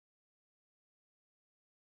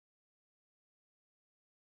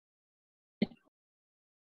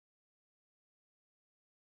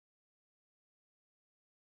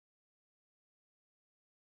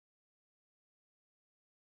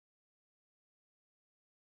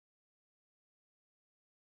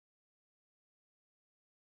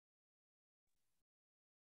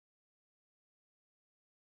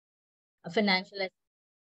a financial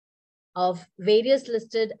of various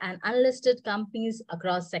listed and unlisted companies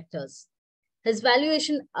across sectors. His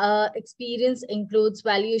valuation experience includes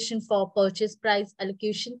valuation for purchase price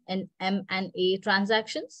allocation in M&A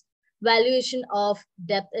transactions, valuation of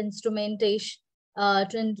debt instrumentation,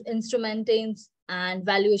 and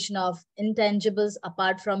valuation of intangibles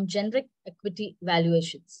apart from generic equity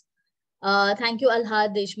valuations. Thank you,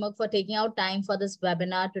 Aalhad Deshmukh, for taking out time for this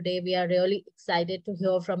webinar today. We are really excited to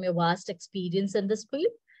hear from your vast experience in this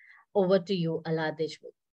field. Over to you, Aalhad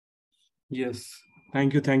Deshmukh. Yes,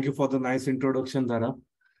 thank you. Thank you for the nice introduction, Dara.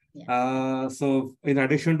 Yeah. So in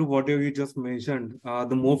addition to what you just mentioned,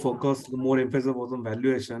 the more focus, the more emphasis was on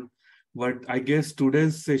valuation. But I guess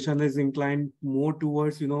today's session is inclined more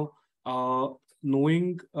towards,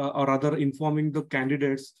 knowing or rather informing the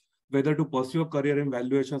candidates whether to pursue a career in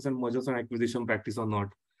valuations and mergers and acquisition practice or not.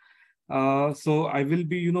 So I will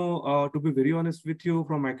be, to be very honest with you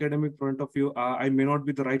from academic point of view, I may not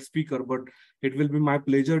be the right speaker, but it will be my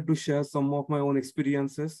pleasure to share some of my own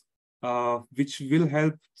experiences, which will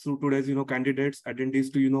help through today's, candidates,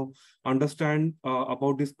 attendees to, understand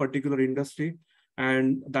about this particular industry,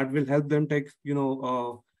 and that will help them take,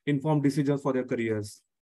 informed decisions for their careers.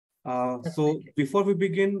 So before we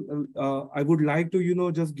begin, I would like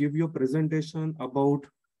to, just give you a presentation about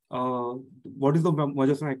what is the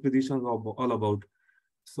mergers and acquisitions all about.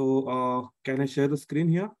 So can I share the screen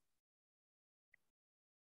here?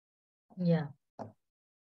 Yeah.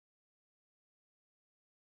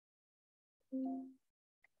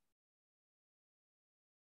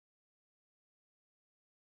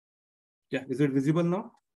 Yeah, is it visible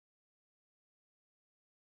now?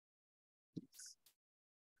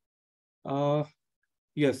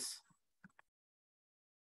 Yes.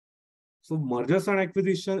 So mergers and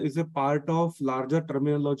acquisition is a part of larger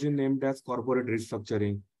terminology named as corporate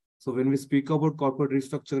restructuring. So when we speak about corporate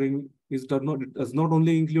restructuring, it does not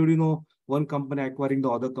only include, one company acquiring the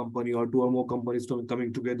other company or two or more companies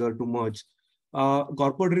coming together to merge.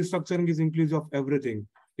 Corporate restructuring is inclusive of everything.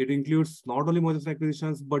 It includes not only mergers and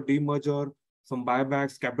acquisitions, but demerger, some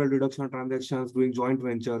buybacks, capital reduction transactions, doing joint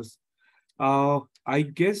ventures. I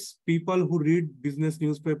guess people who read business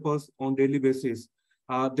newspapers on daily basis,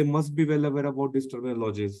 they must be well aware about these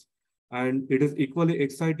terminologies. And it is equally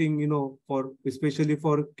exciting, especially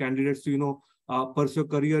for candidates to, pursue a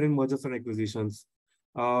career in mergers and acquisitions.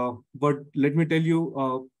 But let me tell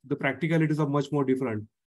you, the practicalities are much more different.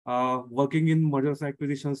 Working in mergers and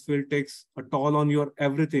acquisitions field takes a toll on your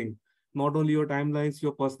everything, not only your timelines,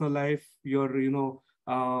 your personal life, your,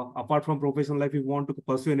 apart from professional life, if you want to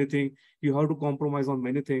pursue anything, you have to compromise on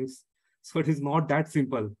many things. So it is not that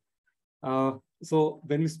simple. So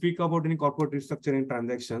when we speak about any corporate restructuring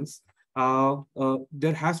transactions,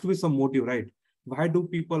 there has to be some motive, right? Why do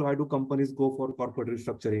companies go for corporate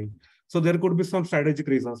restructuring? So there could be some strategic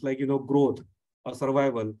reasons like, growth or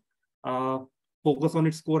survival, focus on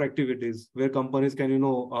its core activities where companies can,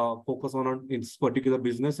 focus on its particular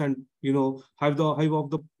business and, have the hive of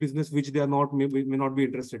the business which they are not, may not be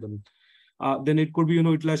interested in. Then it could be,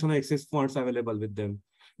 utilization of excess funds available with them.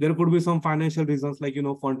 There could be some financial reasons like,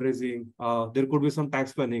 fundraising. There could be some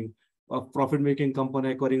tax planning, a profit-making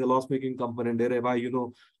company acquiring a loss-making company, and thereby,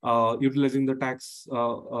 utilizing the tax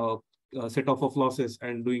set off of losses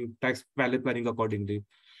and doing tax planning accordingly.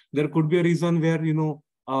 There could be a reason where,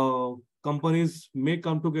 companies may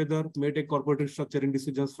come together, may take corporate restructuring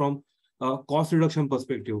decisions from cost reduction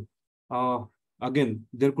perspective. Again,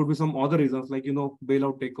 there could be some other reasons like,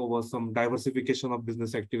 bailout takeovers, some diversification of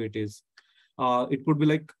business activities. It could be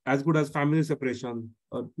like as good as family separation,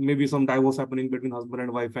 maybe some divorce happening between husband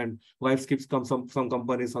and wife keeps some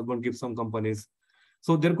companies, husband keeps some companies.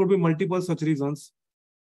 So there could be multiple such reasons.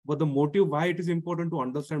 But the motive, why it is important to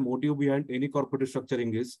understand motive behind any corporate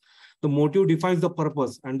restructuring is the motive defines the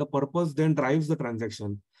purpose and the purpose then drives the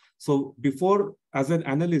transaction. So before, as an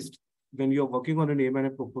analyst, when you're working on an M&A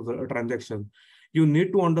proposal, a transaction, you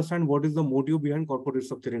need to understand what is the motive behind corporate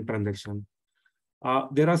restructuring transaction.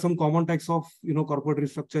 There are some common types of corporate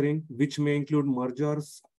restructuring, which may include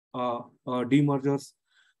mergers, demergers,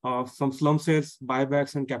 some slump sales,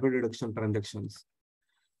 buybacks, and capital reduction transactions.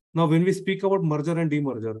 Now, when we speak about merger and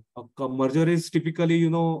demerger, a merger is typically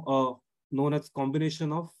known as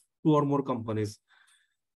combination of two or more companies.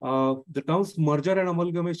 The terms merger and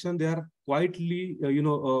amalgamation, they are quietly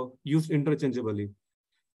used interchangeably.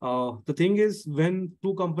 The thing is, when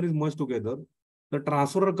two companies merge together, the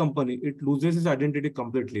transferor company, it loses its identity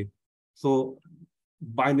completely. So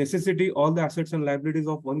by necessity, all the assets and liabilities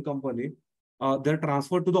of one company, they're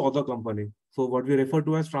transferred to the other company. So what we refer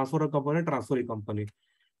to as transferor company and transferee company.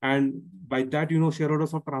 And by that,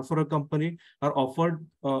 shareholders of transferor company are offered,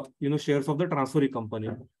 shares of the transferee company.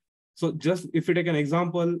 So just if you take an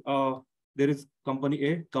example, there is company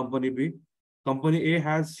A, company B. Company A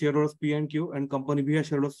has shareholders P and Q, and company B has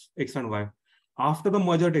shareholders X and Y. After the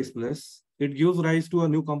merger takes place, it gives rise to a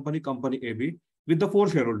new company, company AB, with the 4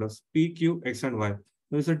 shareholders, P, Q, X, and Y.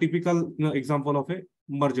 This is a typical example of a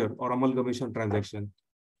merger or amalgamation transaction.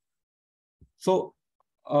 So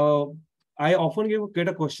I often get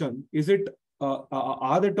a question, is it,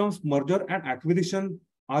 are the terms merger and acquisition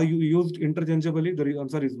are you used interchangeably? The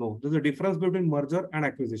answer is no. There's a difference between merger and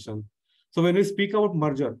acquisition. So when we speak about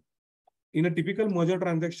merger, in a typical merger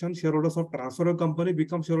transaction, shareholders of transferor company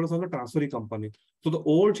become shareholders of the transferee company. So the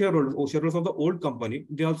old shareholders or shareholders of the old company,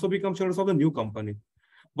 they also become shareholders of the new company.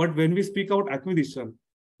 But when we speak about acquisition,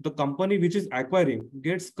 the company which is acquiring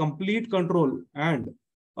gets complete control and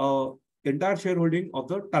entire shareholding of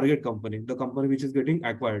the target company, the company which is getting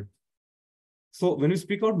acquired. So when we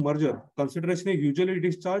speak about merger, consideration is usually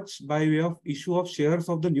discharged by way of issue of shares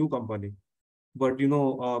of the new company. But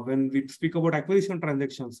when we speak about acquisition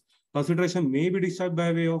transactions, consideration may be discharged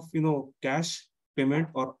by way of cash payment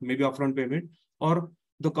or maybe upfront payment, or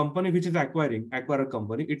the company which is acquirer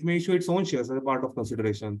company, it may issue its own shares as a part of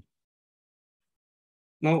consideration.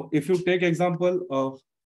 Now, if you take example of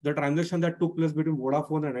the transaction that took place between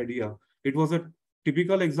Vodafone and Idea, it was a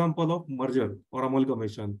typical example of merger or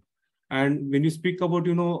amalgamation. And when you speak about,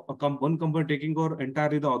 one company taking over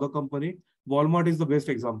entirely the other company, Walmart is the best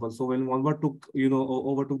example. So when Walmart took,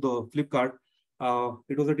 overtook the Flipkart,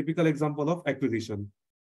 it was a typical example of acquisition.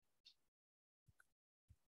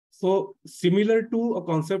 So similar to a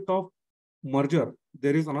concept of merger,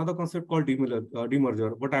 there is another concept called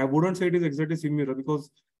demerger, but I wouldn't say it is exactly similar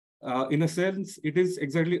because in a sense, it is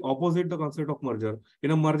exactly opposite the concept of merger.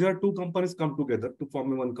 In a merger, 2 companies come together to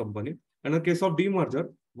form one company. In the case of demerger,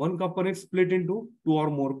 one company is split into 2 or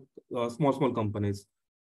more small companies.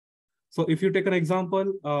 So if you take an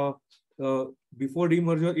example, before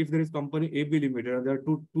demerger, if there is company AB Limited, and there are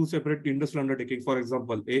two separate industrial undertakings, for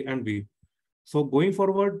example, A and B. So going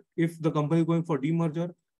forward, if the company is going for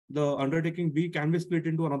demerger, the undertaking B can be split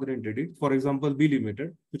into another entity, for example, B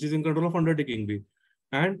Limited, which is in control of undertaking B.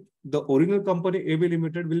 And the original company AB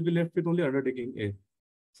Limited will be left with only undertaking A.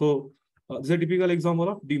 So this is a typical example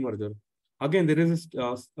of demerger. Again, there is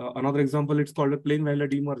another example. It's called a plain vanilla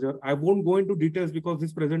demerger. I won't go into details because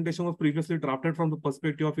this presentation was previously drafted from the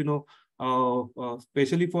perspective of,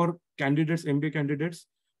 especially for candidates, MBA candidates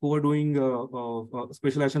who are doing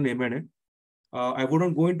specialization in M&A. I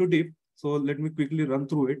wouldn't go into deep. So let me quickly run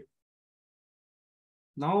through it.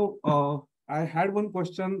 Now, I had one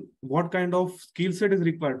question: what kind of skill set is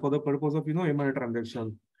required for the purpose of M&A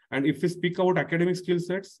transaction? And if we speak about academic skill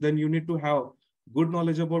sets, then you need to have good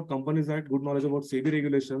knowledge about Companies Act, good knowledge about SEBI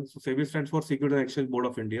regulations. So SEBI stands for Securities and Exchange Board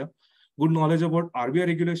of India. Good knowledge about RBI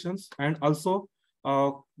regulations, and also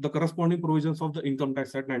the corresponding provisions of the Income Tax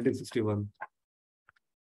Act 1961.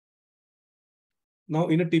 Now,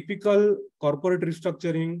 in a typical corporate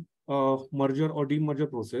restructuring, merger or demerger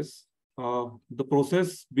process, the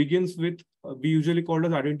process begins with, we usually call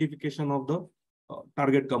as identification of the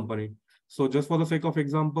target company. So just for the sake of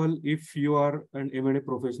example, if you are an M&A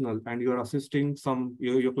professional and you are assisting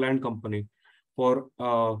your client company for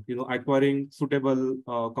acquiring suitable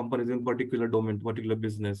companies in particular domain, particular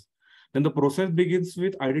business, then the process begins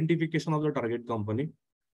with identification of the target company.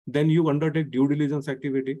 Then you undertake due diligence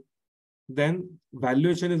activity. Then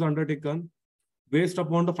valuation is undertaken based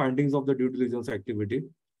upon the findings of the due diligence activity.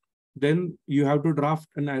 Then you have to draft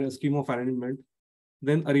a scheme of arrangement.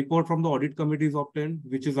 Then a report from the audit committee is obtained,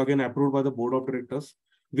 which is again approved by the board of directors,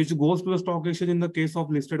 which goes to the stock exchange in the case of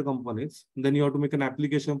listed companies. Then you have to make an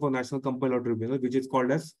application for National Company Law Tribunal, which is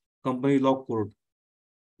called as Company Law Court.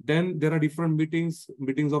 Then there are different meetings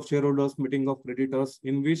of shareholders, meeting of creditors,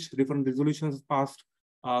 in which different resolutions passed,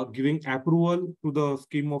 giving approval to the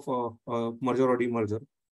scheme of merger or demerger.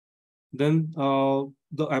 Then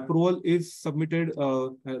the approval is submitted,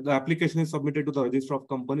 the application is submitted to the register of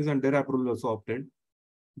companies and their approval is also obtained.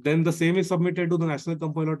 Then the same is submitted to the National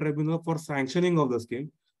Company Law Tribunal for sanctioning of the scheme.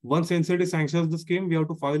 Once NCLT sanctions the scheme, we have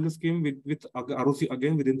to file the scheme with ROC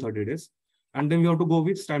again within 30 days. And then we have to go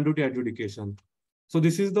with stamp duty adjudication. So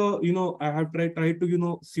this is the, I have tried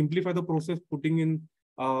to, simplify the process, putting in,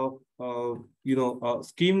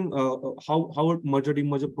 scheme, how a merger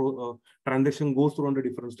demerger transaction goes through on the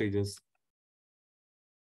different stages.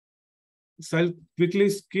 So I'll quickly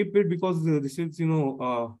skip it because this is,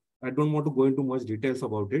 I don't want to go into much details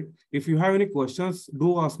about it. If you have any questions,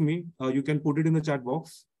 do ask me. You can put it in the chat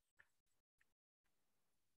box.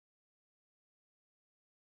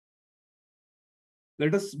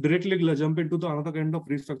 let us directly jump into the another kind of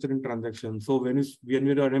restructuring transaction. So when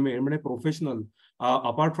you are an M&A professional,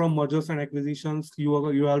 apart from mergers and acquisitions, you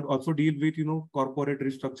also deal with corporate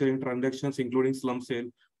restructuring transactions, including slump sale,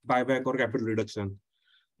 buyback, or capital reduction.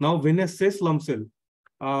 Now, when I say slump sale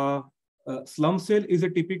is a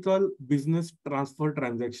typical business transfer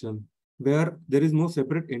transaction where there is no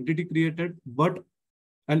separate entity created, but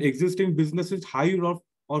an existing business is hired off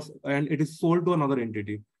and it is sold to another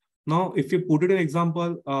entity. Now, if you put it in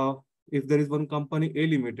example, if there is one company A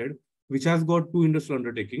Limited, which has got two industrial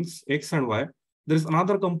undertakings, X and Y, there is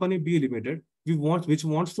another company B Limited, which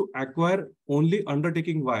wants to acquire only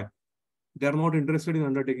undertaking Y. They are not interested in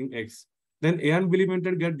undertaking X. Then A and B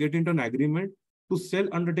Limited get into an agreement to sell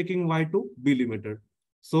undertaking Y to B Limited.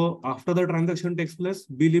 So after the transaction takes place,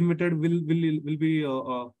 B Limited will be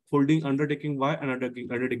holding undertaking Y and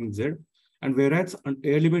undertaking Z, and whereas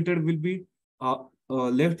A Limited will be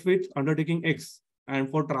left with undertaking X. And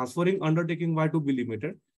for transferring undertaking Y to B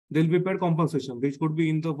Limited, they'll be paid compensation, which could be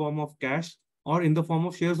in the form of cash or in the form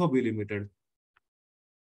of shares of B Limited.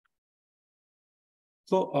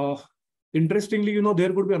 So interestingly,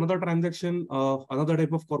 there could be another transaction, another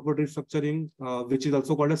type of corporate restructuring, which is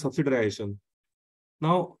also called a subsidiarization.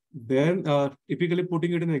 Now, then typically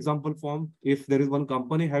putting it in example form, if there is one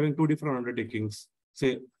company having two different undertakings,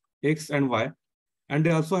 say X and Y, and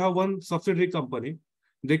they also have one subsidiary company,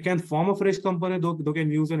 they can form a fresh company, though they can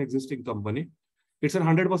use an existing company. It's a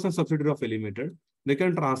 100% subsidiary of A Limited. They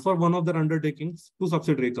can transfer one of their undertakings to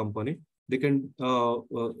subsidiary company. They can,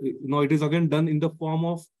 it is again done in the form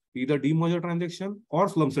of either demerger transaction or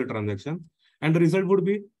slump sale transaction. And the result would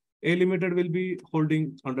be A Limited will be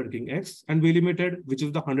holding undertaking X, and B Limited, which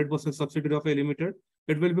is the 100% subsidiary of A Limited,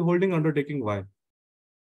 it will be holding undertaking Y.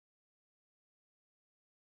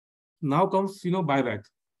 Now comes, buyback.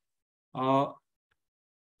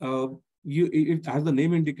 As the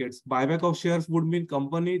name indicates, buyback of shares would mean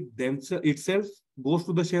company itself goes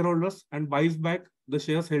to the shareholders and buys back the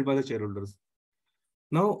shares held by the shareholders.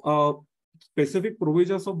 Now, specific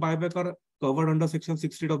provisions of buyback are covered under Section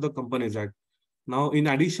 60 of the Companies Act. Now, in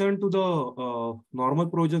addition to the normal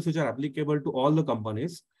provisions which are applicable to all the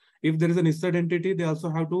companies, if there is a listed entity, they also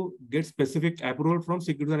have to get specific approval from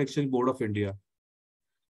Securities and Exchange Board of India.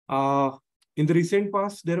 In the recent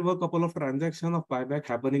past, there were a couple of transactions of buyback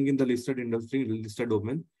happening in the listed industry, listed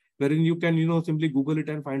domain, wherein you can, simply Google it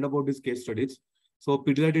and find about these case studies. So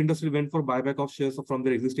Pidilite Industry went for buyback of shares from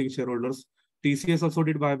their existing shareholders. TCS also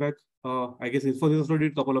did buyback. I guess Infosys also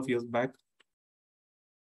did a couple of years back.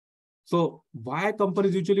 So why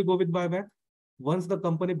companies usually go with buyback? Once the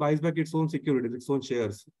company buys back its own securities, its own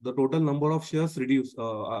shares, the total number of shares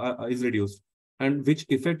is reduced, and which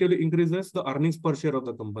effectively increases the earnings per share of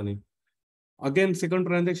the company. Again, second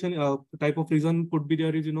transaction type of reason could be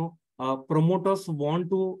there is, promoters want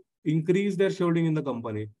to increase their shareholding in the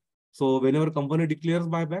company. So whenever company declares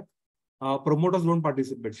buyback, promoters don't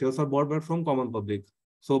participate. Shares are bought back from common public.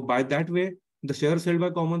 So by that way, the shares held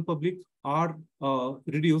by common public are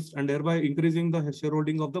reduced, and thereby increasing the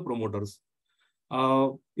shareholding of the promoters.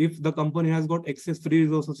 If the company has got excess free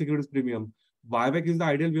reserves of securities premium, buyback is the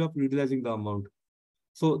ideal way of utilizing the amount.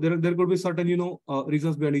 So there could be certain,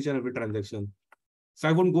 reasons behind each and every transaction. So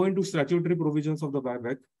I won't go into statutory provisions of the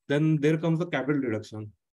buyback. Then there comes the capital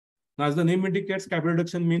reduction. Now, as the name indicates, capital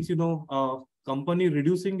reduction means, company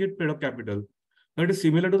reducing its paid up capital. Now, it is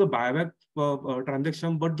similar to the buyback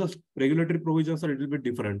transaction, but the regulatory provisions are a little bit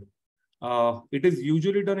different. It is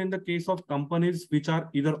usually done in the case of companies which are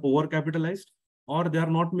either overcapitalized or they are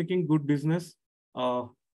not making good business,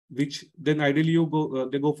 which then ideally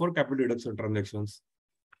they go for capital reduction transactions.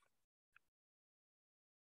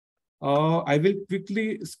 I will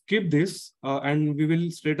quickly skip this and we will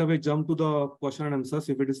straight away jump to the question and answers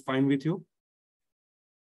if it is fine with you.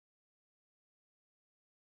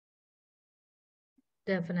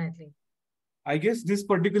 Definitely. I guess this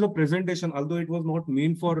particular presentation, although it was not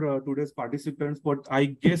meant for today's participants, but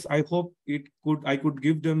I hope I could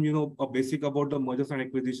give them, a basic about the mergers and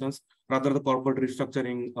acquisitions, rather the corporate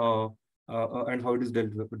restructuring and how it is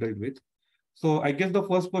dealt with. So I guess the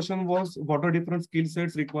first question was, what are different skill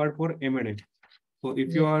sets required for M&A? So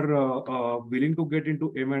if you are willing to get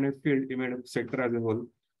into M&A field, M&A sector as a whole,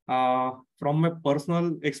 from my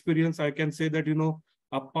personal experience, I can say that,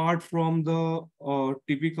 apart from the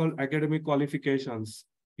typical academic qualifications,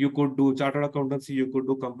 you could do chartered accountancy, you could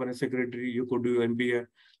do company secretary, you could do MBA.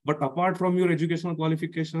 But apart from your educational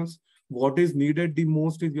qualifications, what is needed the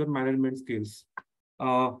most is your management skills.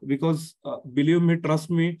 Because believe me, trust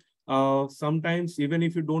me, sometimes even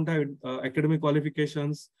if you don't have academic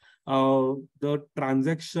qualifications, The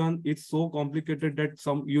transaction is so complicated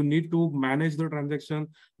that you need to manage the transaction,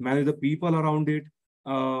 manage the people around it,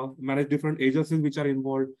 manage different agencies which are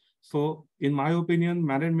involved. So in my opinion,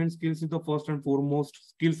 management skills is the first and foremost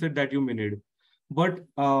skill set that you may need. But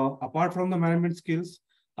apart from the management skills,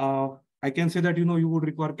 I can say that, you would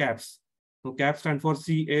require CAPS. So CAPS stands for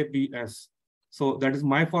CAPS. So that is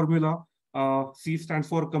my formula. C stands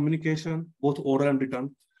for communication, both oral and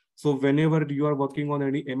written. So whenever you are working on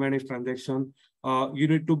any M&A transaction, you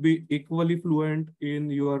need to be equally fluent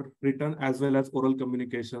in your written as well as oral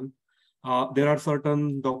communication. There are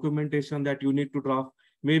certain documentation that you need to draft.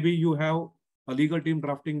 Maybe you have a legal team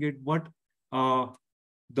drafting it, but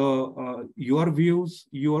your views,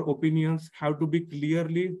 your opinions have to be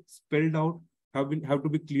clearly spelled out, have to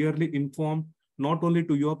be clearly informed, not only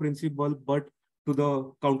to your principal, but to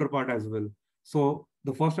the counterpart as well. So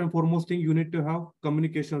the first and foremost thing, you need to have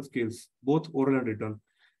communication skills, both oral and written.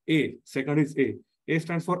 Second is A. A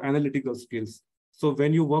stands for analytical skills. So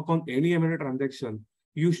when you work on any M&A transaction,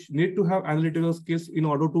 you need to have analytical skills in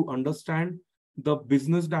order to understand the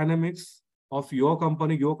business dynamics of your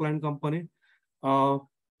company, your client company.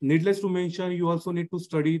 Needless to mention, you also need to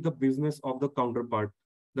study the business of the counterpart,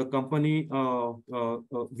 the company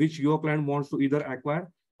which your client wants to either acquire,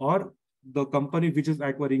 or the company which is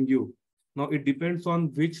acquiring you. Now, it depends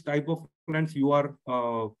on which type of clients you are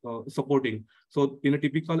supporting. So in a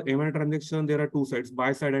typical M&A transaction, there are two sides,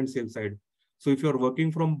 buy side and sell side. So if you're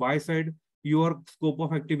working from buy side, your scope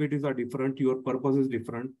of activities are different, your purpose is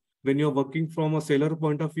different. When you're working from a seller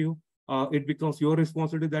point of view, it becomes your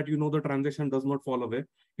responsibility that the transaction does not fall away.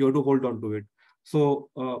 You have to hold on to it. So,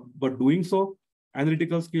 but doing so,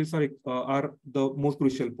 analytical skills are the most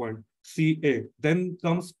crucial point. CA. Then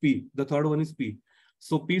comes P. The third one is P.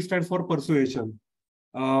 So P stands for persuasion.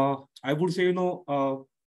 I would say,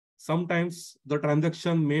 sometimes the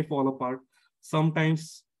transaction may fall apart.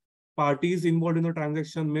 Sometimes parties involved in the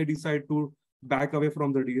transaction may decide to back away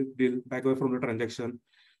from the deal, back away from the transaction.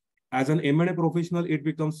 As an M&A professional, it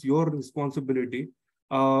becomes your responsibility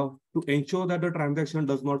to ensure that the transaction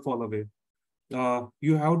does not fall away.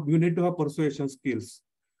 You need to have persuasion skills.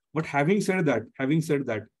 But having said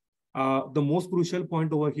that, the most crucial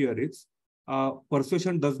point over here is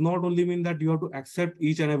persuasion does not only mean that you have to accept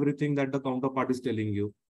each and everything that the counterpart is telling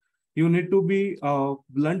you. You need to be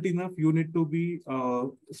blunt enough. You need to be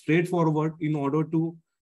straightforward in order to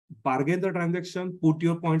bargain the transaction, put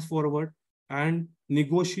your points forward, and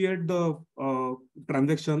negotiate the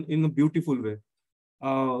transaction in a beautiful way.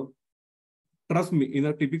 Trust me, in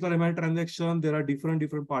a typical M&A transaction, there are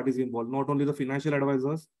different parties involved, not only the financial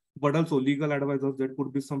advisors, but also legal advisors. There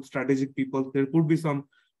could be some strategic people. There could be some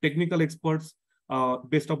technical experts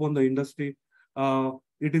based upon the industry.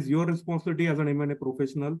 It is your responsibility as an M&A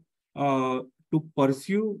professional to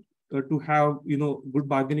pursue, to have good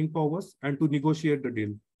bargaining powers and to negotiate the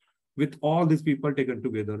deal with all these people taken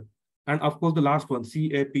together. And of course, the last one,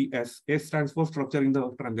 CAPS. S stands for structuring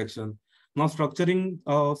the transaction. Now, structuring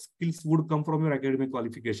skills would come from your academic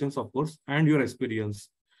qualifications, of course, and your experience.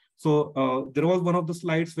 So there was one of the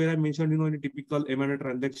slides where I mentioned, in a typical M&A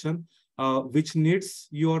transaction, which needs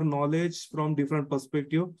your knowledge from different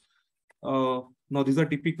perspective. Now, these are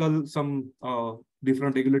typical some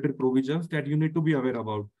different regulatory provisions that you need to be aware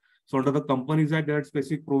about. So under the Companies Act, there are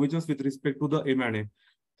specific provisions with respect to the M&A.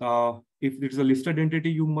 If it's a listed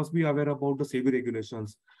entity, you must be aware about the SEBI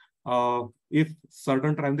regulations. If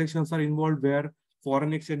certain transactions are involved where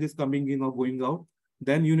foreign exchange is coming in or going out,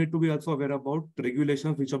 then you need to be also aware about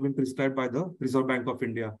regulations which have been prescribed by the Reserve Bank of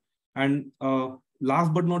India. And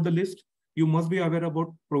last but not the least, you must be aware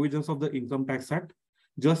about provisions of the Income Tax Act,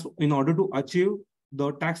 just in order to achieve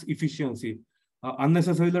the tax efficiency.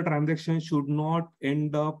 Unnecessarily, the transaction should not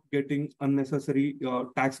end up getting unnecessary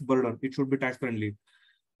tax burden. It should be tax friendly.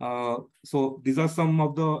 So these are some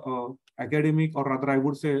of the academic, or rather I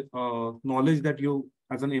would say knowledge that you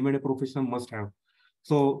as an M&A professional must have.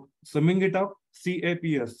 So summing it up,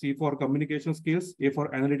 CAPS, C for communication skills, A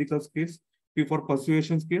for analytical skills, P for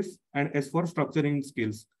persuasion skills, and S for structuring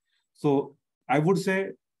skills. So I would say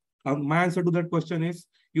my answer to that question is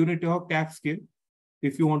you need to have CAP skill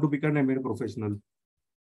if you want to become an M&A professional.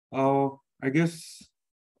 I guess,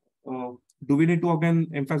 do we need to again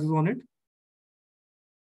emphasis on it?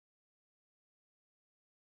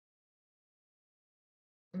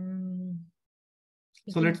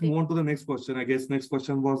 So let's move on to the next question. I guess next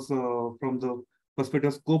question was from the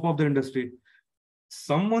perspective scope of the industry.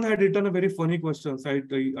 Someone had written a very funny question. So I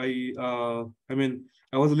mean,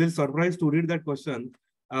 I was a little surprised to read that question.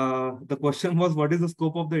 The question was, what is the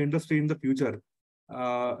scope of the industry in the future?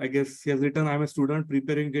 I guess he has written, I'm a student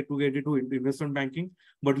preparing to get into investment banking,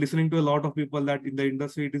 but listening to a lot of people that in the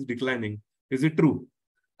industry it is declining. Is it true?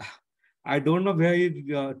 I don't know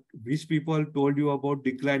which people told you about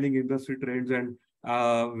declining industry trends and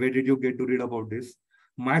where did you get to read about this?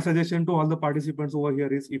 My suggestion to all the participants over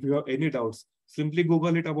here is if you have any doubts, simply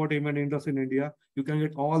Google it about M&A industry in India. You can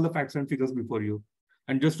get all the facts and figures before you.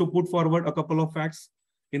 And just to put forward a couple of facts,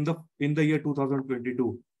 in the year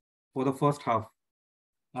 2022, for the first half,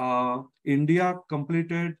 India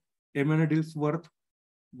completed M&A deals worth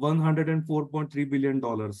 $104.3 billion.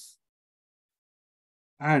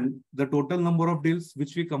 And the total number of deals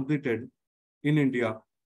which we completed in India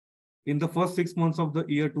in the first 6 months of the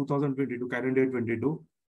year 2022, calendar year 22,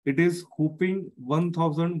 it is whooping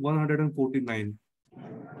 1,149.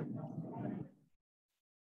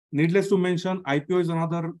 Needless to mention, IPO is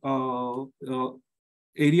another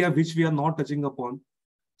area which we are not touching upon.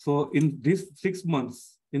 So in these 6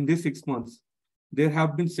 months, there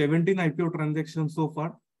have been 17 IPO transactions so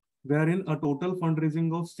far, wherein a total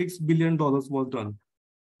fundraising of $6 billion was done.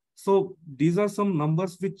 So these are some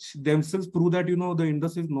numbers which themselves prove that, the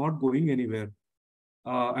industry is not going anywhere.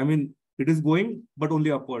 I mean, it is going, but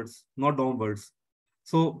only upwards, not downwards.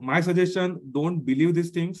 So my suggestion, don't believe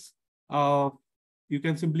these things. You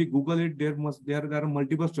can simply Google it. There are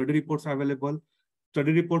multiple study reports available.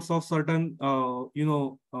 Study reports of certain,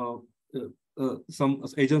 some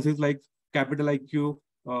agencies like Capital IQ.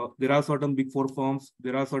 There are certain big four firms.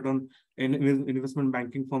 There are certain investment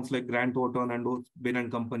banking firms like Grant Thornton and those Bain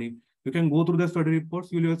and Company. You can go through the study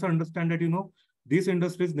reports. You will also understand that, this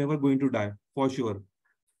industry is never going to die for sure.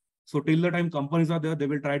 So till the time companies are there, they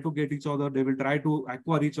will try to get each other. They will try to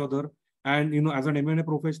acquire each other. And, as an M&A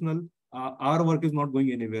professional, our work is not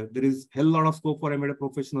going anywhere. There is a hell lot of scope for M&A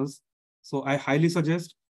professionals. So I highly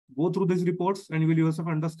suggest go through these reports and you will yourself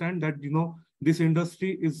understand that, this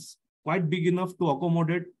industry is quite big enough to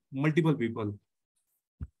accommodate multiple people.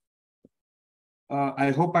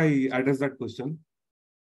 I hope I addressed that question.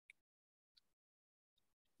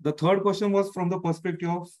 The third question was from the perspective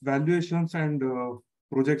of valuations and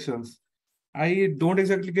projections. I don't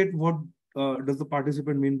exactly get what does the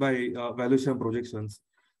participant mean by valuation projections.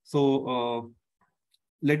 So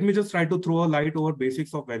let me just try to throw a light over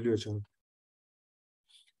basics of valuation.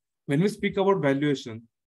 When we speak about valuation,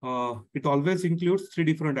 it always includes three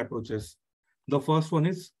different approaches. The first one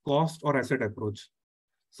is cost or asset approach.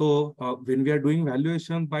 So when we are doing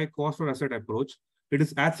valuation by cost or asset approach, it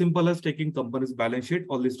is as simple as taking company's balance sheet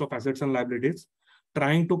or list of assets and liabilities,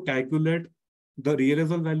 trying to calculate the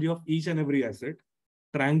realizable value of each and every asset,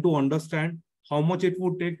 trying to understand how much it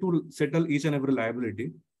would take to settle each and every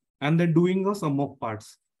liability, and then doing a sum of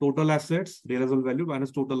parts, total assets, realizable value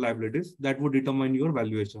minus total liabilities, that would determine your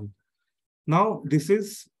valuation. Now, this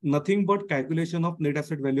is nothing but calculation of net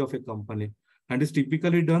asset value of a company, and is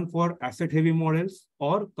typically done for asset heavy models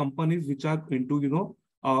or companies which are into,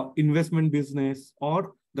 investment business,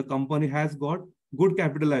 or the company has got good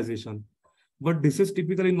capitalization. But this is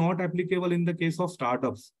typically not applicable in the case of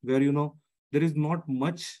startups where, there is not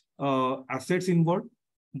much assets involved,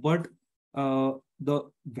 but the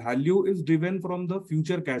value is driven from the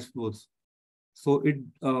future cash flows. So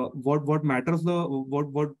what matters,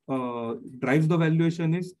 what drives the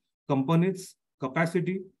valuation is company's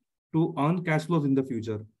capacity to earn cash flows in the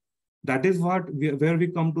future. That is where we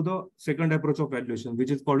come to the second approach of valuation, which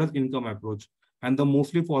is called as income approach. And the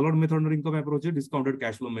mostly followed method under income approach is discounted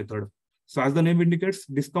cash flow method. So as the name indicates,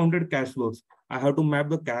 discounted cash flows. I have to map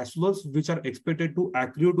the cash flows which are expected to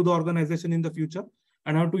accrue to the organization in the future,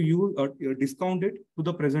 and I have to use discount it to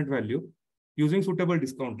the present value using suitable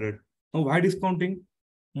discount rate. Now, why discounting?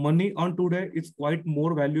 Money earned today is quite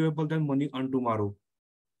more valuable than money earned tomorrow.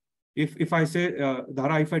 If I say,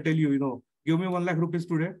 Dhara, if I tell you, give me 1 lakh rupees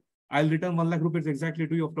today, I'll return 1 lakh rupees exactly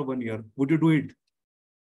to you after 1 year. Would you do it?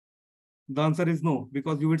 The answer is no,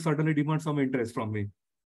 because you would certainly demand some interest from me.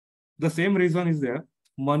 The same reason is there.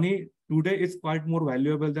 Money today is quite more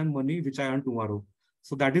valuable than money which I earn tomorrow.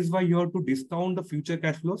 So that is why you have to discount the future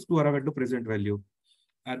cash flows to arrive at the present value.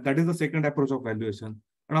 And that is the second approach of valuation.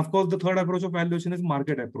 And of course, the third approach of valuation is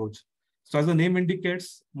market approach. So as the name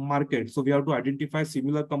indicates, market. So we have to identify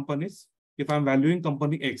similar companies. If I'm valuing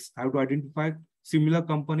company X, I have to identify similar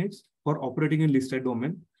companies for operating in listed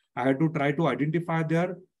domain. I have to try to identify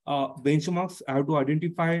their benchmarks. I have to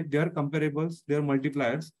identify their comparables, their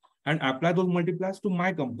multipliers, and apply those multipliers to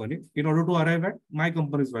my company in order to arrive at my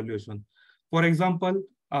company's valuation. For example,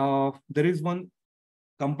 there is one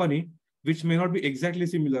company which may not be exactly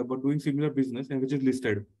similar, but doing similar business and which is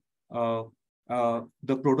listed. The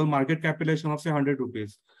total market capitalization of say 100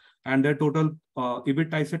 rupees and their total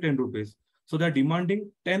EBITDA is 10 rupees. So they're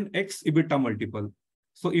demanding 10x EBITDA multiple.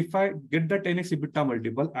 So if I get the 10x EBITDA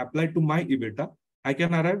multiple applied to my EBITDA, I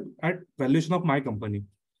can arrive at valuation of my company.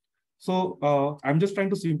 So I'm just trying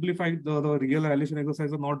to simplify the real valuation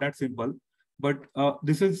exercise, are not that simple. But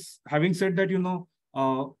this is having said that,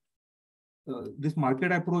 this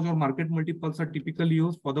market approach or market multiples are typically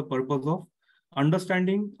used for the purpose of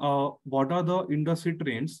understanding what are the industry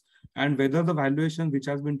trends and whether the valuation which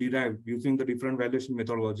has been derived using the different valuation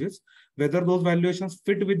methodologies, whether those valuations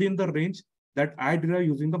fit within the range that I derive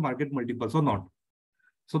using the market multiples or not.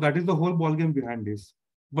 So that is the whole ballgame behind this.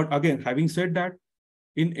 But again, having said that,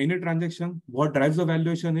 in any transaction, what drives the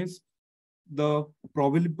valuation is the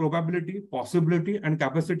probability, possibility, and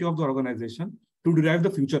capacity of the organization to derive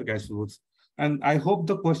the future cash flows. And I hope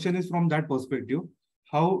the question is from that perspective.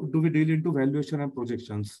 How do we deal into valuation and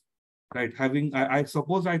projections? Right. I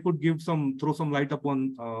suppose I could throw some light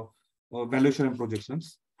upon valuation and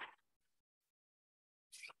projections.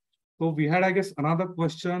 So we had, I guess, another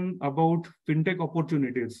question about fintech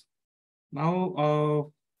opportunities.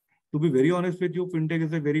 Now, to be very honest with you, fintech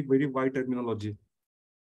is a very, very wide terminology.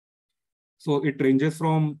 So it ranges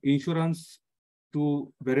from insurance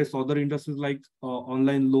to various other industries like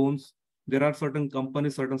online loans. There are certain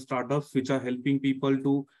companies, certain startups which are helping people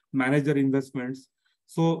to manage their investments.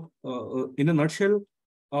 So in a nutshell,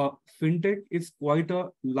 fintech is quite a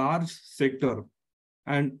large sector.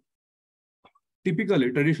 And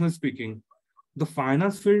typically, traditionally speaking, the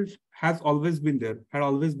finance field has always been there, had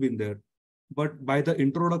always been there. But by the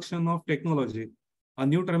introduction of technology, a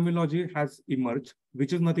new terminology has emerged,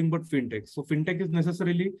 which is nothing but fintech. So fintech is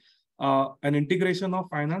necessarily an integration of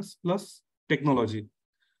finance plus technology.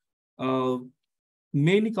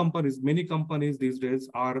 Many companies these days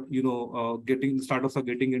are, startups are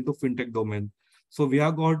getting into fintech domain. So we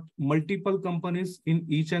have got multiple companies in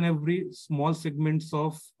each and every small segments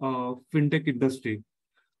of fintech industry.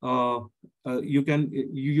 You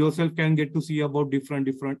yourself can get to see about different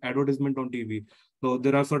advertisement on TV. So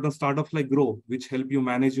there are certain startups like Grow, which help you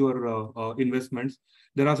manage your investments.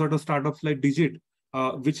 There are certain startups like Digit,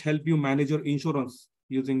 which help you manage your insurance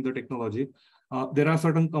using the technology. There are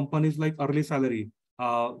certain companies like Early Salary,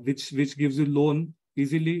 which gives you loan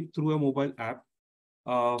easily through a mobile app.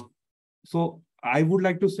 So I would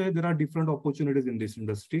like to say there are different opportunities in this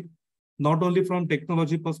industry, not only from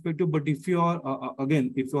technology perspective, but if you are,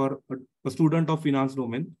 if you are a student of finance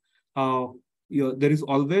domain, there is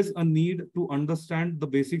always a need to understand the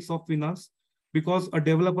basics of finance, because a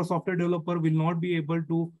software developer will not be able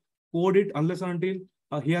to code it unless and until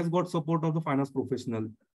he has got support of the finance professional.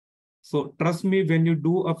 So trust me, when you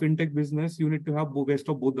do a fintech business, you need to have best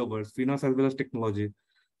of both the worlds, finance as well as technology.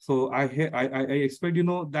 So I expect,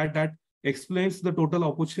 that explains the total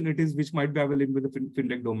opportunities which might be available in the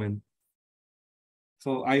fintech domain.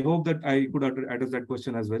 So I hope that I could address that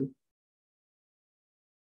question as well.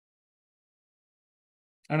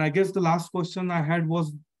 And I guess the last question I had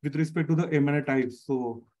was with respect to the M&A types.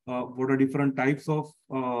 So what are different types of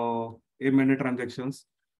M&A transactions?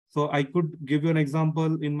 So I could give you an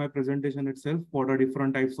example in my presentation itself. What are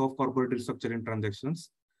different types of corporate restructuring transactions?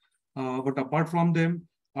 But apart from them,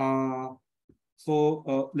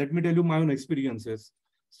 let me tell you my own experiences.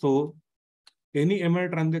 So any M&A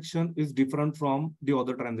transaction is different from the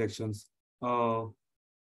other transactions. So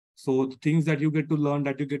the things that you get to learn,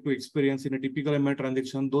 that you get to experience in a typical M&A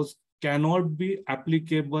transaction, those cannot be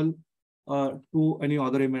applicable to any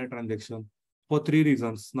other M&A transaction for three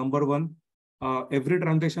reasons. Number one, every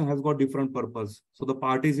transaction has got different purpose. So the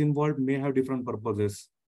parties involved may have different purposes.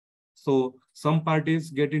 So some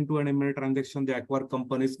parties get into an M&A transaction, they acquire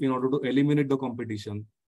companies in order to eliminate the competition.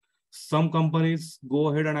 Some companies go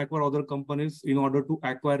ahead and acquire other companies in order to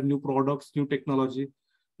acquire new products, new technology.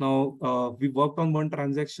 Now, we worked on one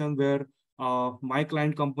transaction where my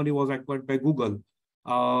client company was acquired by Google.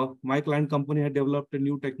 My client company had developed a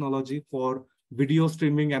new technology for video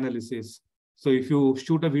streaming analysis. So if you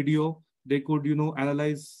shoot a video, they could,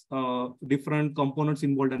 analyze different components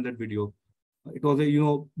involved in that video. It was a,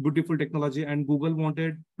 beautiful technology, and Google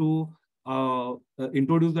wanted to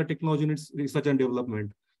introduce the technology in its research and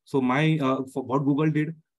development. So for what Google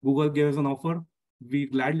did, Google gave us an offer. We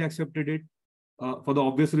gladly accepted it for the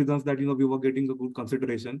obvious reasons that, we were getting a good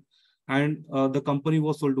consideration, and the company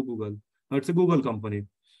was sold to Google. Now it's a Google company.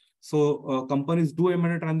 So companies do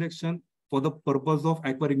M&A transaction for the purpose of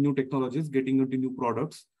acquiring new technologies, getting into new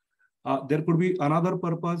products. There could be another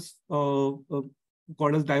purpose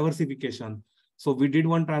called as diversification. So we did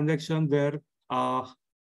one transaction where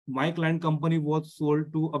my client company was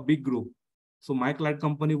sold to a big group. So my client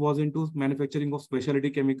company was into manufacturing of specialty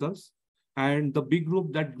chemicals, and the big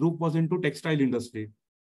group, that group was into textile industry.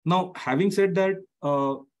 Now, having said that,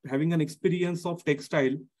 having an experience of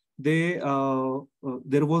textile, there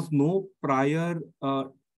was no prior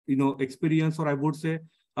experience, or I would say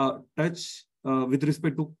touch with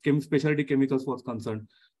respect to specialty chemicals was concerned.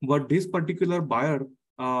 But this particular buyer,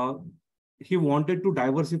 he wanted to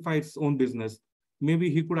diversify its own business.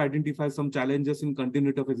 Maybe he could identify some challenges in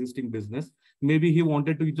continuity of existing business. Maybe he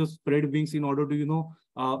wanted to just spread wings in order to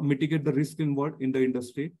mitigate the risk involved in the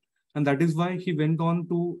industry. And that is why he went on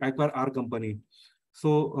to acquire our company.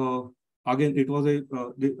 So again, it was a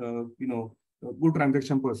good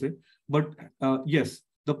transaction per se. But yes,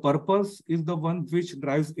 the purpose is the one which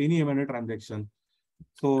drives any M&A transaction.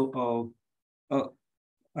 So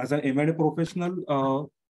as an M&A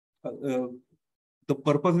professional, the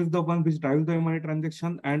purpose is the one which drives the M&A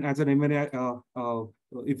transaction. And as an M&A,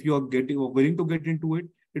 if you are willing to get into it,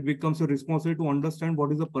 it becomes a responsibility to understand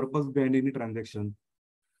what is the purpose behind any transaction.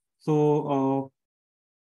 So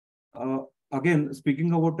again,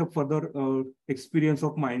 speaking about a further experience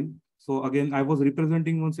of mine. So again, I was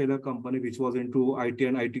representing one seller company which was into IT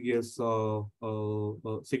and ITS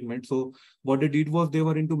segment. So what they did was they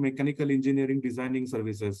were into mechanical engineering designing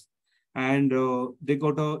services, and they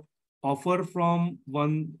got a offer from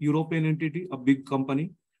one European entity, a big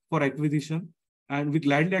company, for acquisition, and we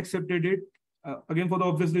gladly accepted it. Again, for the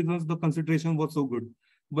obvious reasons, the consideration was so good.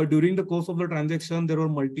 But during the course of the transaction, there were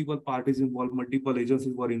multiple parties involved, multiple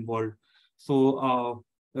agencies were involved. So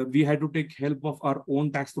we had to take help of our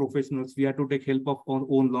own tax professionals. We had to take help of our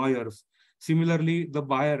own lawyers. Similarly, the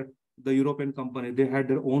buyer, the European company, they had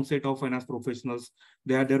their own set of finance professionals.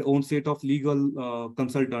 They had their own set of legal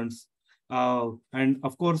consultants. And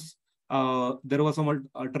of course, there were some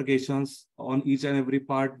altercations on each and every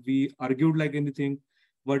part. We argued like anything.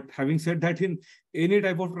 But having said that, in any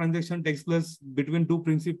type of transaction takes place between two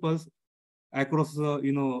principals across,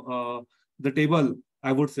 the table,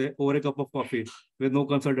 I would say, over a cup of coffee, where no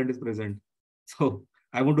consultant is present. So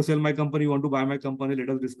I want to sell my company, you want to buy my company, let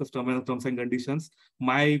us discuss terms and conditions.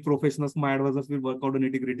 My professionals, my advisors will work out the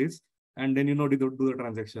nitty-gritties, and then, do the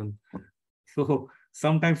transaction. So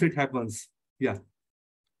sometimes it happens. Yeah.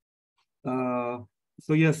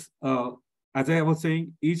 So yes, as I was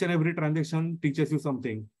saying, each and every transaction teaches you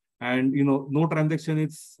something. And, no transaction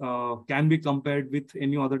is can be compared with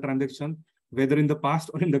any other transaction, whether in the past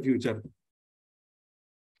or in the future.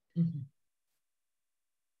 Mm-hmm.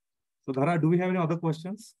 So Dhara, do we have any other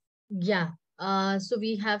questions? Yeah. So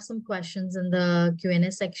we have some questions in the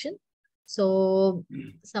Q&A section. So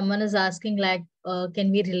someone is asking like,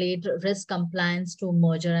 can we relate risk compliance to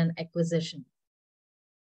merger and acquisition?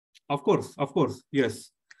 Of course,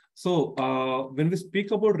 yes. So when we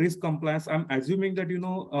speak about risk compliance, I'm assuming that,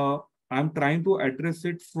 I'm trying to address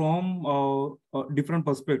it from different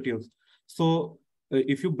perspectives. So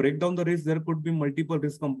if you break down the risk, there could be multiple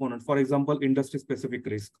risk components. For example, industry specific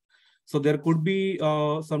risk. So there could be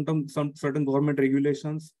some certain government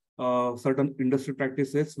regulations, certain industry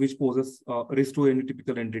practices which poses risk to any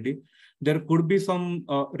typical entity. There could be some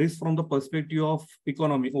risk from the perspective of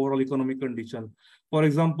economy, overall economic condition. For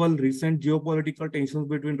example, recent geopolitical tensions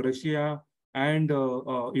between Russia and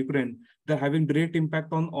Ukraine, they're having direct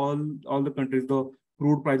impact on all the countries. The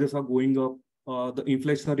crude prices are going up, the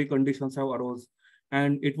inflationary conditions have arose,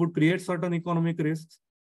 and it would create certain economic risks.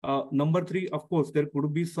 Number three, of course, there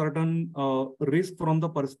could be certain risk from the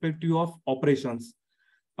perspective of operations.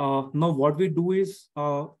 Now, what we do is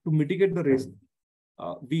to mitigate the risk,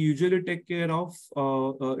 we usually take care of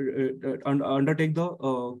undertake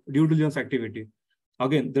the due diligence activity.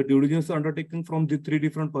 Again, the due diligence is undertaken from the three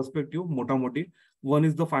different perspectives, mota-moti. One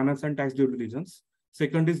is the finance and tax due diligence.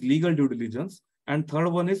 Second is legal due diligence. And third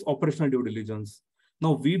one is operational due diligence.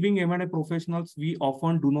 Now, we being M&A professionals, we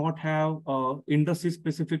often do not have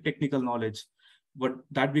industry-specific technical knowledge. But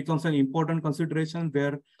that becomes an important consideration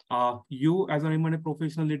where you as an M&A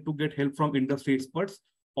professional need to get help from industry experts,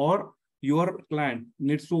 or your client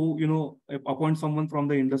needs to appoint someone from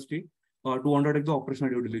the industry to undertake the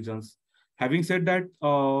operational due diligence. Having said that,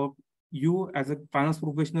 you as a finance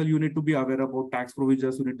professional, you need to be aware about tax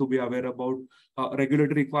provisions, you need to be aware about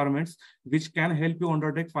regulatory requirements, which can help you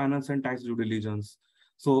undertake finance and tax due diligence.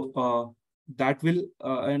 So that will,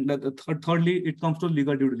 and thirdly, it comes to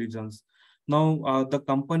legal due diligence. Now, the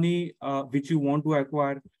company which you want to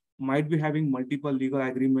acquire might be having multiple legal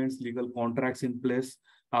agreements, legal contracts in place.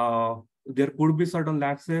 There could be certain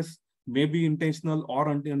lapses, maybe intentional or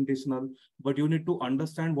unintentional, but you need to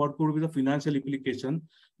understand what could be the financial implication,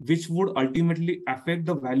 which would ultimately affect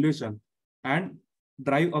the valuation and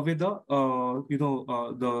drive away the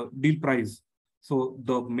the deal price. So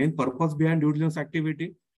the main purpose behind due diligence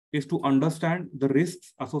activity is to understand the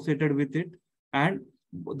risks associated with it and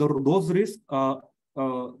those risks,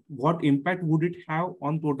 what impact would it have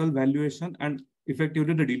on total valuation and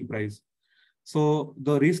effectively the deal price? So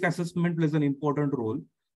the risk assessment plays an important role.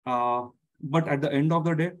 But at the end of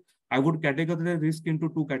the day, I would categorize risk into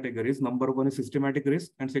two categories. Number one is systematic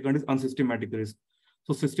risk, and second is unsystematic risk.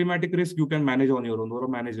 So systematic risk you can manage on your own or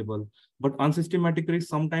manageable, but unsystematic risk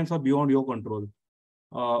sometimes are beyond your control.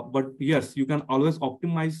 But yes, you can always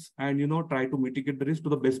optimize and try to mitigate the risk to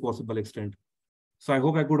the best possible extent. So I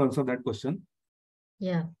hope I could answer that question.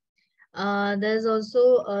 Yeah. There's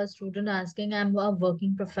also a student asking, I'm a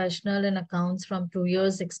working professional in accounts from 2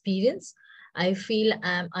 years experience. I feel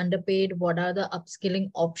I'm underpaid. What are the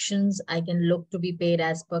upskilling options I can look to be paid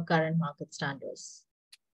as per current market standards?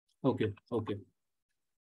 Okay.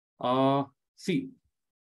 See,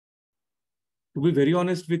 to be very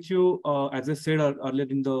honest with you, as I said earlier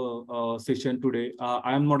in the session today,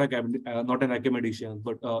 I am not an academician,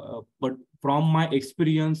 but from my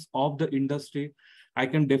experience of the industry, I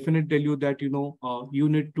can definitely tell you that you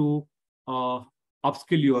need to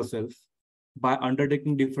upskill yourself by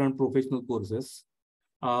undertaking different professional courses.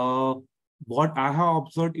 What I have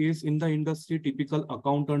observed is in the industry, typical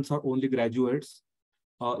accountants are only graduates,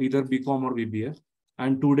 either BCom or BBA.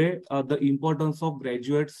 And today, the importance of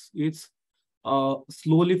graduates is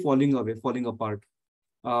slowly falling apart.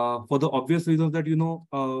 For the obvious reasons that,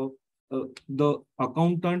 the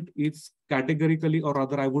accountant is categorically, or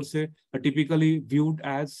rather I would say, typically viewed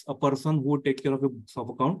as a person who would take care of your books of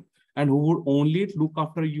account and who would only look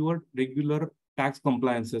after your regular tax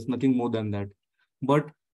compliances, nothing more than that. But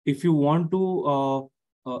if you want to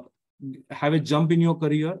have a jump in your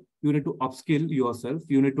career, you need to upskill yourself,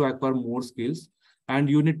 you need to acquire more skills, and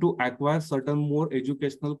you need to acquire certain more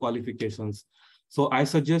educational qualifications. So I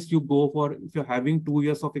suggest you go for, if you're having 2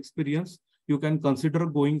 years of experience, you can consider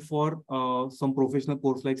going for some professional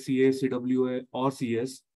course like CA, CWA, or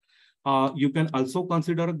CS. You can also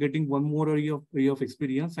consider getting one more year of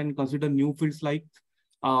experience and consider new fields like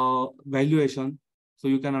valuation. So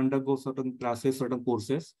you can undergo certain classes, certain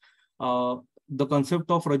courses. The concept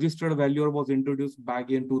of registered valuer was introduced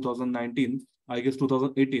back in 2019, I guess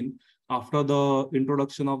 2018, after the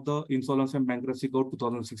introduction of the Insolvency and Bankruptcy Code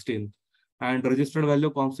 2016. And registered value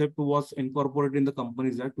concept was incorporated in the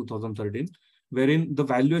Companies Act 2013, wherein the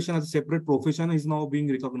valuation as a separate profession is now being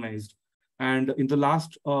recognized. And in the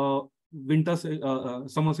last summer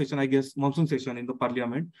session, I guess, monsoon session in the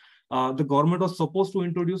parliament, the government was supposed to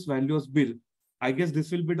introduce valuers bill. I guess this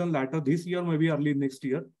will be done later this year, maybe early next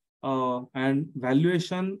year. And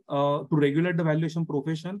valuation, to regulate the valuation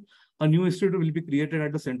profession, a new institute will be created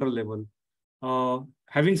at the central level.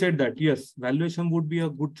 Having said that, yes, valuation would be a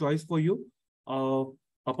good choice for you.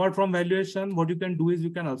 Apart from valuation, what you can do is you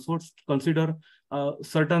can also consider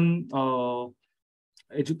certain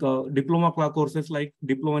diploma courses like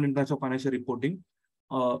Diploma in International Financial Reporting.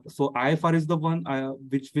 So IFR is the one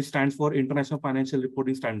which stands for International Financial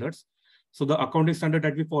Reporting Standards. So the accounting standard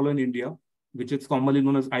that we follow in India, which is commonly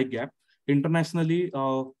known as ICAI, internationally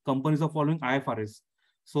companies are following IFRS.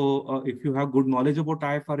 So if you have good knowledge about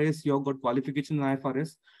IFRS, you have got qualification in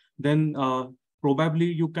IFRS, then probably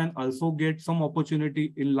you can also get some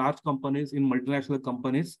opportunity in large companies, in multinational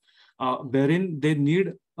companies, wherein they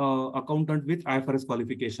need accountant with IFRS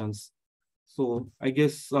qualifications. So I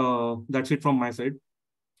guess that's it from my side.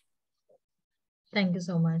 Thank you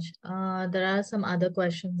so much. There are some other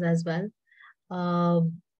questions as well.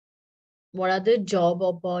 What are the job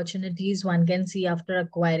opportunities one can see after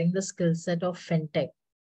acquiring the skill set of Fintech?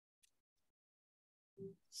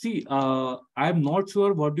 See, I'm not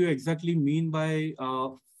sure what do you exactly mean by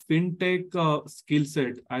Fintech skill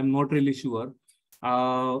set. I'm not really sure.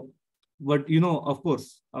 But, of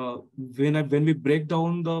course, when we break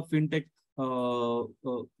down the Fintech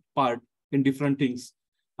part in different things,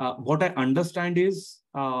 what I understand is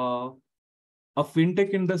a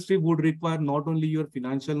Fintech industry would require not only your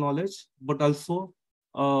financial knowledge, but also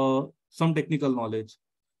some technical knowledge.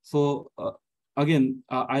 So again,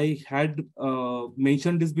 I had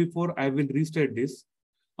mentioned this before, I will restate this.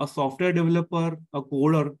 A software developer, a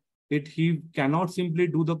coder, he cannot simply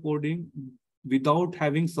do the coding without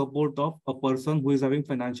having support of a person who is having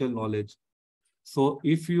financial knowledge. So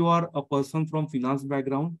if you are a person from finance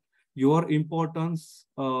background, your importance,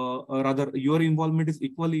 rather your involvement is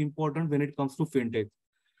equally important when it comes to Fintech.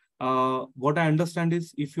 What I understand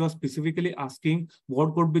is if you are specifically asking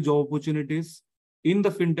what could be job opportunities in the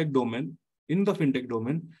Fintech domain,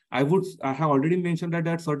 I have already mentioned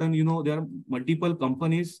that certain, there are multiple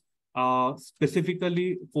companies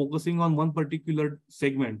specifically focusing on one particular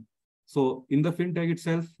segment. So in the fintech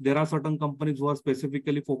itself, there are certain companies who are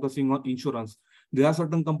specifically focusing on insurance. There are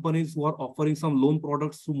certain companies who are offering some loan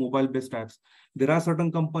products through mobile-based apps. There are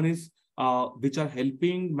certain companies which are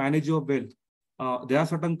helping manage your wealth. There are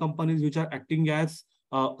certain companies which are acting as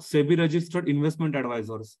SEBI-registered investment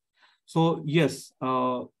advisors. So yes,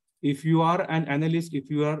 if you are an analyst, if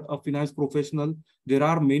you are a finance professional, there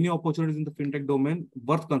are many opportunities in the fintech domain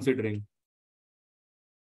worth considering.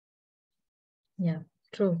 Yeah,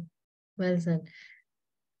 true. Well said.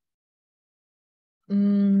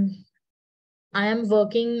 I am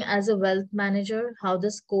working as a wealth manager. How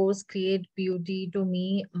this course create beauty to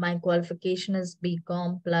me. My qualification is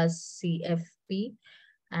BCom plus CFP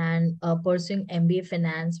and pursuing MBA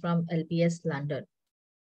Finance from LBS London.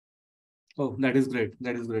 Oh, that is great.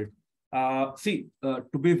 That is great. See,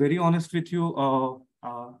 to be very honest with you,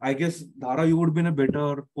 I guess, Dhara, you would be in a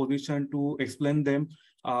better position to explain them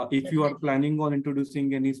if you are planning on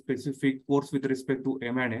introducing any specific course with respect to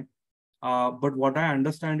M&A. But what I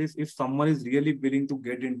understand is if someone is really willing to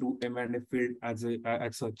get into M&A field as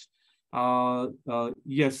such,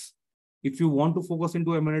 yes, if you want to focus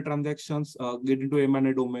into M&A transactions, get into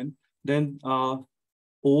M&A domain, then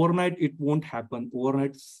overnight it won't happen.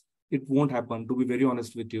 Overnight it won't happen, to be very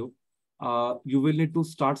honest with you. You will need to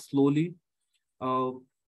start slowly.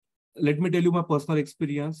 Let me tell you my personal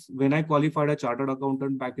experience. When I qualified a chartered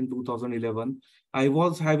accountant back in 2011, I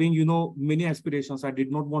was having, many aspirations. I did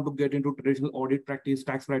not want to get into traditional audit practice,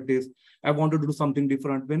 tax practice. I wanted to do something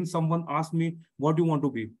different. When someone asked me, what do you want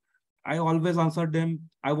to be? I always answered them,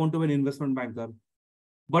 I want to be an investment banker.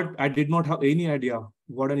 But I did not have any idea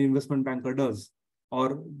what an investment banker does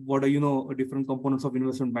or what are, different components of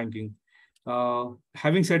investment banking.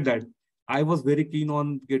 Having said that, I was very keen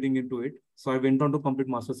on getting into it. So I went on to complete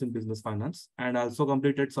Masters in Business Finance and also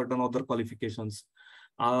completed certain other qualifications.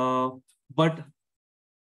 But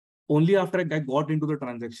only after I got into the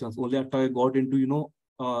transactions, only after I got into,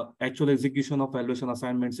 actual execution of valuation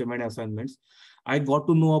assignments, M&A assignments, I got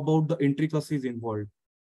to know about the intricacies involved.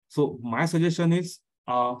 So my suggestion is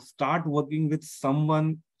start working with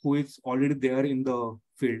someone who is already there in the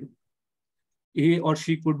field. He or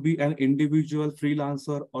she could be an individual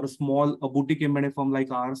freelancer or a boutique M&A firm like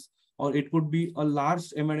ours, or it could be a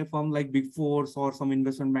large M&A firm like Big Fours or some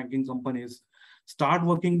investment banking companies. Start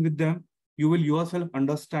working with them. You will yourself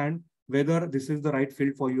understand whether this is the right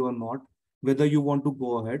field for you or not, whether you want to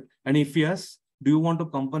go ahead. And if yes, do you want to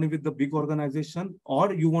company with the big organization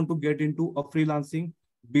or you want to get into a freelancing,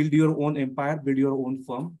 build your own empire, build your own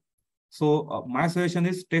firm? So my suggestion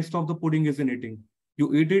is taste of the pudding is in eating.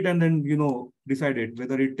 You eat it and then, decide it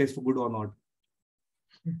whether it tastes good or not.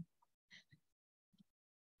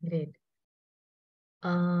 Great.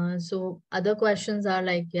 So other questions are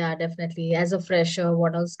like, yeah, definitely. As a fresher,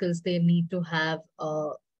 what are skills they need to have,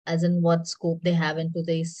 as in what scope they have into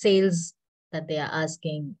the sales that they are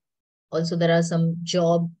asking. Also, there are some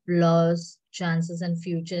job loss chances and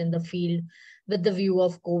future in the field with the view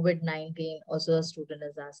of COVID-19. Also, a student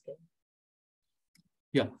is asking.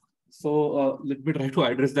 Yeah. So let me try to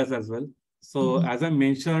address that as well. So as I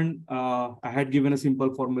mentioned, I had given a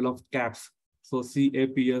simple formula of CAPS. So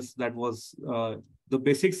CAPS, that was the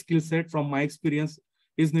basic skill set from my experience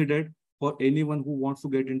is needed for anyone who wants to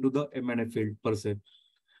get into the M&A field per se.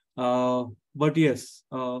 But yes,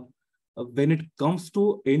 when it comes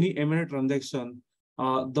to any M&A transaction,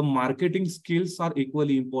 the marketing skills are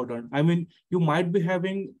equally important. I mean, you might be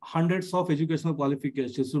having hundreds of educational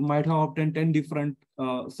qualifications. You might have obtained 10 different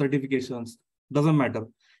certifications. Doesn't matter.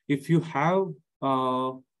 If you have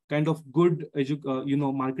kind of good,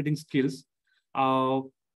 marketing skills,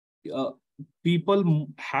 people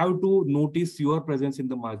have to notice your presence in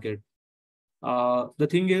the market. The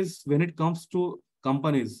thing is, when it comes to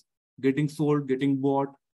companies getting sold, getting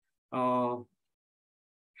bought,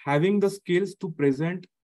 having the skills to present,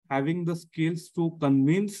 having the skills to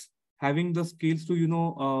convince, having the skills to,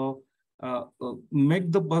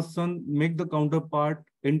 make the counterpart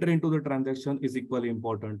enter into the transaction is equally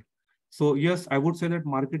important. So yes, I would say that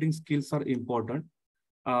marketing skills are important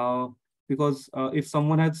because if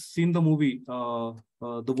someone has seen the movie,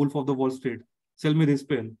 The Wolf of the Wall Street, Sell Me This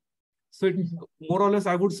Pen. So it more or less,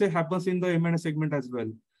 I would say, happens in the M&A segment as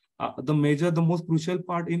well. The most crucial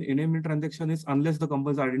part in any M&A transaction is, unless the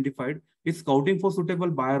company is identified, is scouting for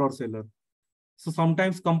suitable buyer or seller. So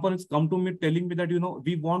sometimes companies come to me telling me that,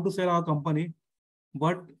 we want to sell our company,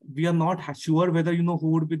 but we are not sure whether,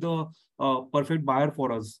 who would be the perfect buyer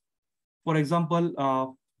for us. For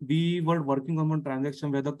example, we were working on one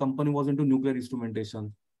transaction where the company was into nuclear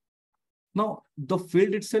instrumentation. Now, the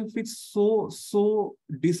field itself is so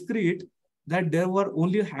discreet that there were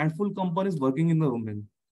only a handful of companies working in the domain.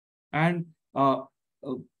 And the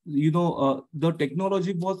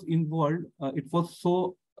technology was involved. It was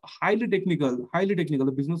so highly technical.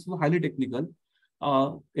 The business was highly technical.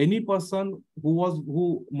 Any person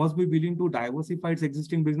who must be willing to diversify its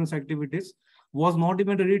existing business activities was not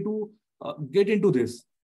even ready to get into this.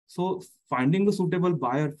 So finding a suitable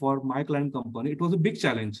buyer for my client company, it was a big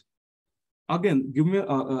challenge. Again,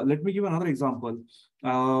 let me give another example.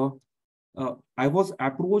 I was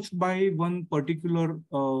approached by one particular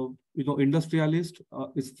industrialist,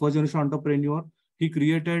 is first generation entrepreneur. He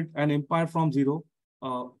created an empire from zero.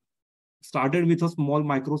 Started with a small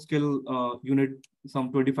micro scale unit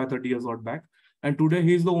some 25-30 years old back, and today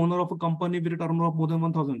he is the owner of a company with a turnover of more than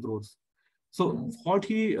 1,000 crores. So what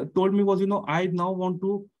he told me was, I now want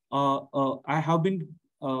to I have been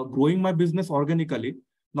growing my business organically.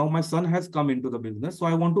 Now my son has come into the business, so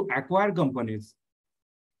I want to acquire companies.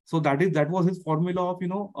 So that was his formula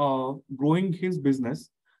of growing his business.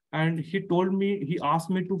 And he asked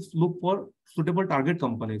me to look for suitable target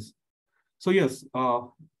companies. So yes,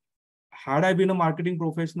 had I been a marketing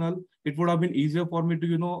professional, it would have been easier for me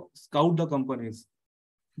to scout the companies.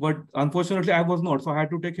 But unfortunately, I was not. So I had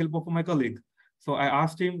to take help of my colleague. So I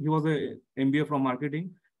asked him. He was a MBA from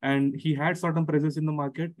marketing, and he had certain presence in the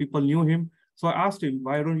market. People knew him. So I asked him,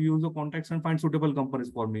 why don't you use the contacts and find suitable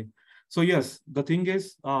companies for me? So yes, the thing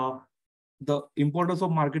is, the importance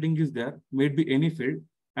of marketing is there, may it be any field.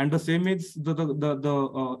 And the same is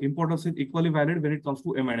the importance is equally valid when it comes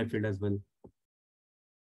to M&A field as well.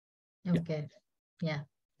 Okay. Yeah,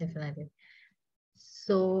 definitely.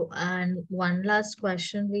 So, and one last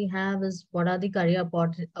question we have is, what are the career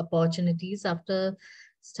opportunities after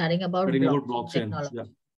studying about blockchain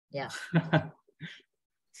technology? Yeah. Yeah.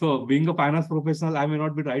 So being a finance professional, I may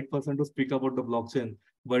not be the right person to speak about the blockchain,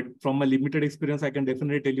 but from my limited experience, I can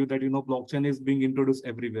definitely tell you that, blockchain is being introduced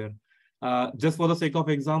everywhere. Just for the sake of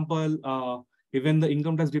example, even the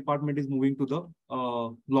income tax department is moving to the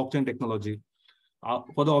blockchain technology.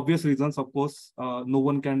 For the obvious reasons, of course, no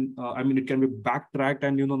one can, it can be backtracked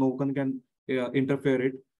and, no one can interfere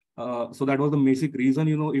it. So that was the basic reason,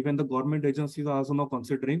 even the government agencies are also now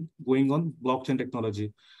considering going on blockchain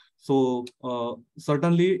technology. So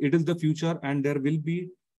certainly it is the future, and there will be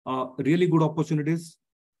really good opportunities,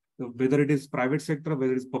 whether it is private sector,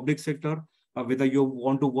 whether it's public sector, whether you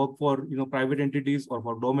want to work for private entities or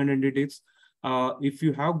for government entities. If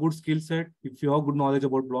you have good skill set, if you have good knowledge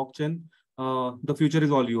about blockchain, the future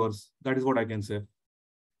is all yours. That is what I can say.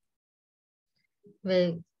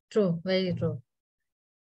 Very true. Very true.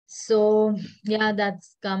 So yeah,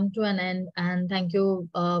 that's come to an end, and thank you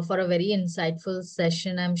for a very insightful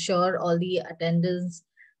session. I'm sure all the attendants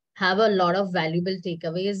have a lot of valuable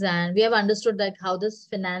takeaways, and we have understood like how this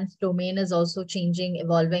finance domain is also changing,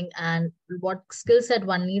 evolving, and what skill set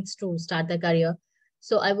one needs to start their career.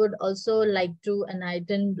 So I would also like to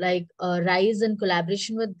enlighten like Rise, in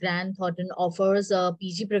collaboration with Grant Thornton, offers a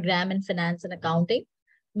PG program in finance and accounting,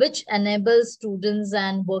 which enables students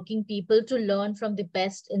and working people to learn from the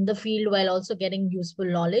best in the field while also getting useful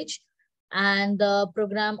knowledge. And the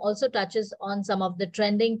program also touches on some of the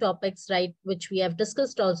trending topics, right, which we have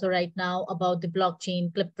discussed also right now about the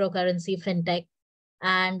blockchain, cryptocurrency, fintech.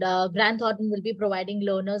 And Grant Thornton will be providing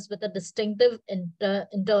learners with a distinctive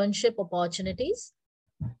internship opportunities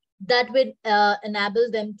that will enable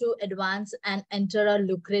them to advance and enter a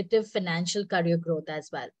lucrative financial career growth as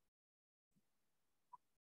well.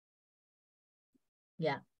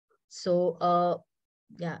 Yeah. So,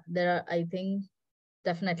 yeah, there are, I think,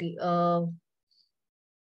 definitely, all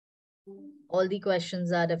the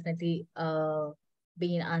questions are definitely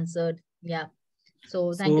being answered. Yeah.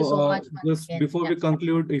 So thank you so much. Just before we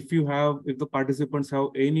conclude, if the participants have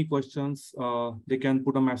any questions, they can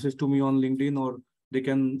put a message to me on LinkedIn, or they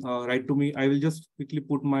can write to me. I will just quickly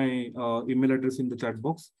put my email address in the chat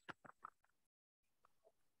box.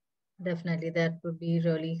 Definitely, that would be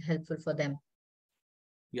really helpful for them.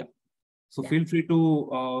 Yeah. So feel free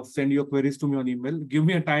to send your queries to me on email. Give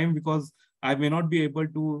me a time, because I may not be able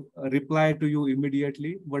to reply to you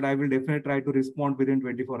immediately, but I will definitely try to respond within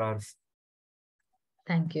 24 hours.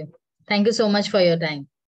 Thank you. Thank you so much for your time.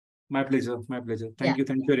 My pleasure. My pleasure. Thank you.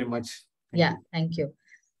 Thank you very much. Thank you.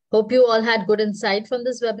 Hope you all had good insight from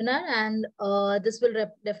this webinar, and this will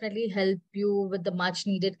definitely help you with the much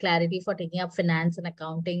needed clarity for taking up finance and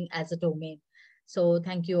accounting as a domain. So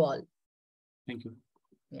thank you all. Thank you.